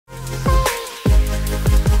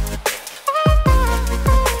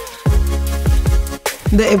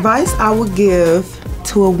The advice I would give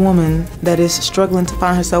to a woman that is struggling to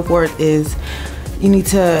find her self-worth is you need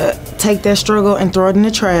to take that struggle and throw it in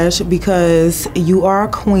the trash, because you are a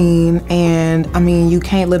queen, and I mean, you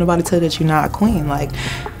can't let nobody tell you that you're not a queen. Like,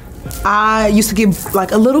 I used to get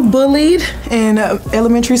like a little bullied in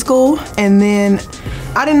elementary school, and then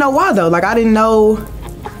I didn't know why though. Like, I didn't know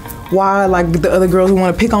why like the other girls would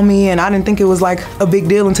want to pick on me, and I didn't think it was like a big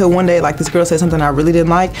deal until one day like this girl said something I really didn't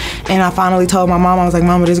like, and I finally told my mom. I was like,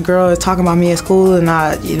 Mama, this girl is talking about me at school, and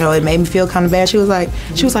it made me feel kind of bad. She was like,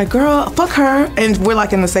 girl, fuck her. And we're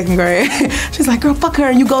like in the 2nd grade. She's like, girl, fuck her,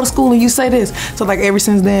 and you go to school and you say this. So like ever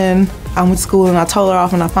since then, I went to school and I told her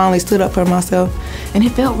off, and I finally stood up for myself, and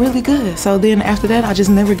it felt really good. So then after that, I just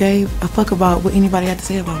never gave a fuck about what anybody had to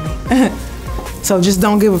say about me. So just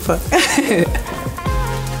don't give a fuck.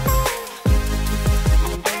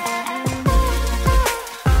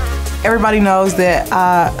 Everybody knows that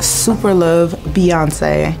I super love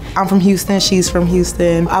Beyonce. I'm from Houston, she's from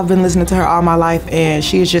Houston. I've been listening to her all my life, and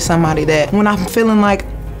she is just somebody that when I'm feeling like,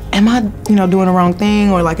 am I, doing the wrong thing,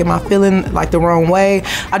 or like, am I feeling like the wrong way,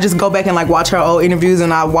 I just go back and like watch her old interviews,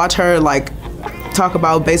 and I watch her like talk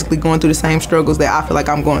about basically going through the same struggles that I feel like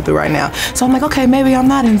I'm going through right now. So I'm like, okay, maybe I'm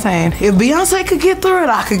not insane. If Beyonce could get through it,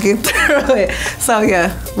 I could get through it. So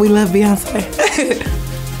yeah, we love Beyonce.